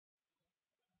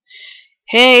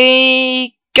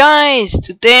Hey guys,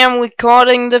 today I'm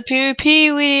recording the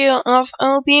PvP video of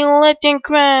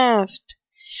Thelegendcraft.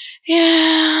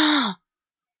 Yeah.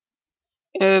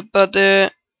 But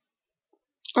I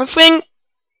think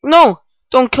no,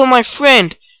 don't kill my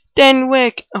friend. Then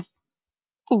wake up.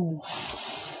 Ooh.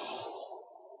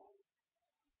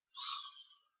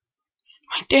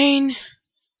 My Dane.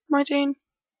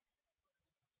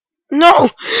 No,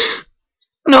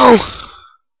 no.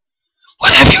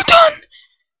 What have you done?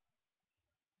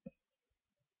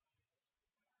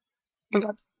 Oh my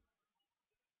God.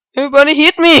 Everybody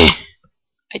hit me.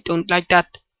 I don't like that.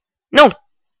 No,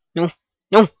 no,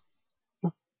 no.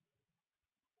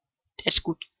 That's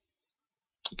good.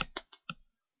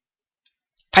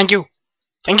 Thank you.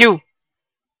 Thank you.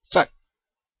 Fuck.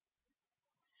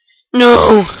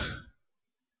 No.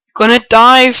 Gonna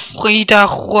die, Frida.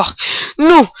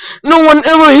 No, no one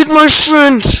ever hit my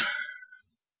friend.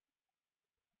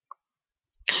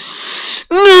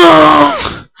 No, no.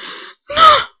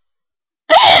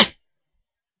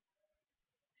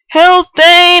 Help,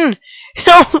 Dane.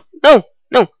 Help. No,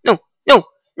 no, no, no,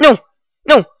 no,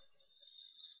 no,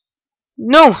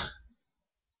 no,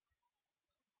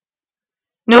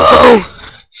 no.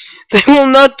 They will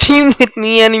not team with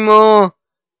me anymore.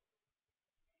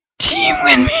 Team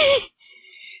with me.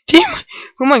 Team.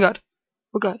 Oh my God.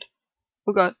 Oh God.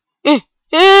 Oh God. Eh,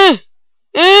 eh,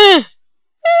 eh.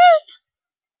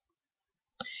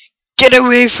 Get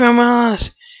away from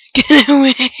us. Get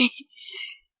away.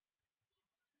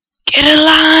 Get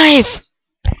alive.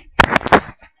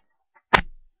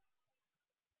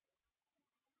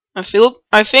 I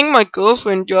think my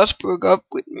girlfriend just broke up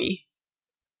with me.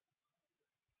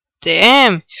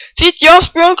 Damn. She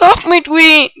just broke up with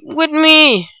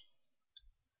me.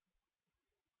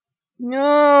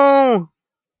 No.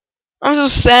 I'm so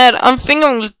sad. I think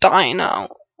I'm gonna die now.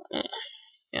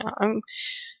 Yeah, I'm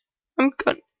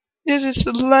gonna. This is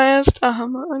the last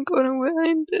armor I'm gonna wear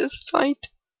in this fight.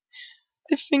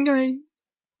 I think I'm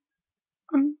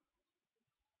gonna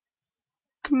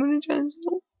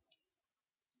cancel.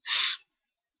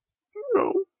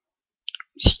 No,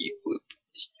 she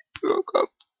broke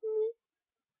up with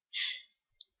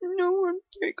me. No one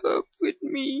broke up with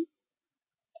me.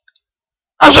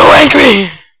 I'm so angry.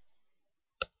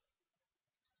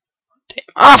 Damn.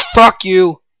 Ah, fuck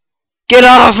you. Get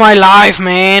out of my life,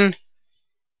 man.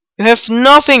 You have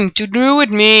nothing to do with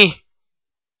me.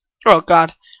 Oh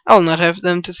God, I will not have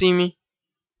them to see me.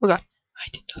 Oh God,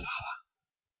 hide in the lava.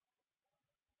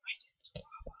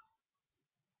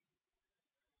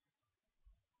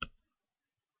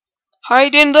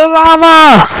 Hide in the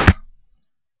lava.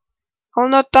 I'll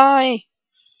not die.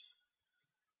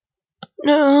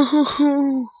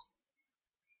 No.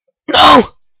 No.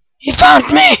 He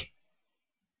found me.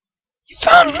 He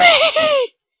found me.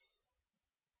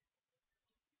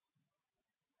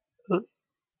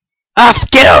 Ah,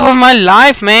 get out of my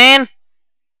life, man.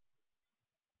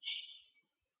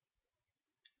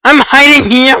 I'm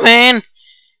hiding here, man.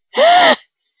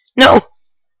 No.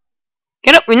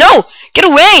 Get up. No. Get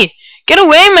away. Get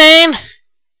away, man.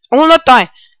 I will not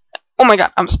die. Oh my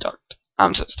God, I'm stuck.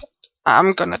 I'm so stuck.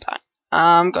 I'm gonna die.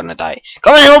 I'm gonna die.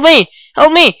 Come on, help me!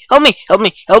 Help me! Help me! Help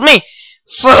me! Help me!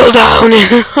 Fall down in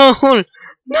the hole!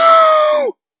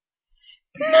 No!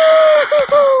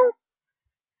 No!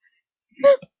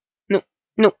 No! No!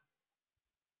 No!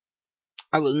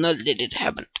 I will not let it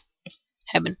happen.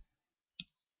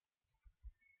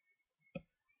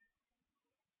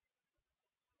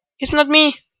 It's not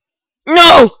me!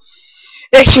 No!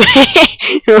 It's me!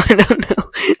 No, I don't know.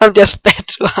 I'm just bad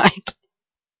to hide.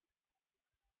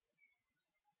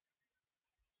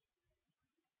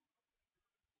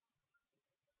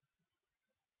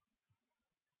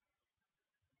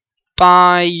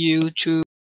 Bye, YouTube.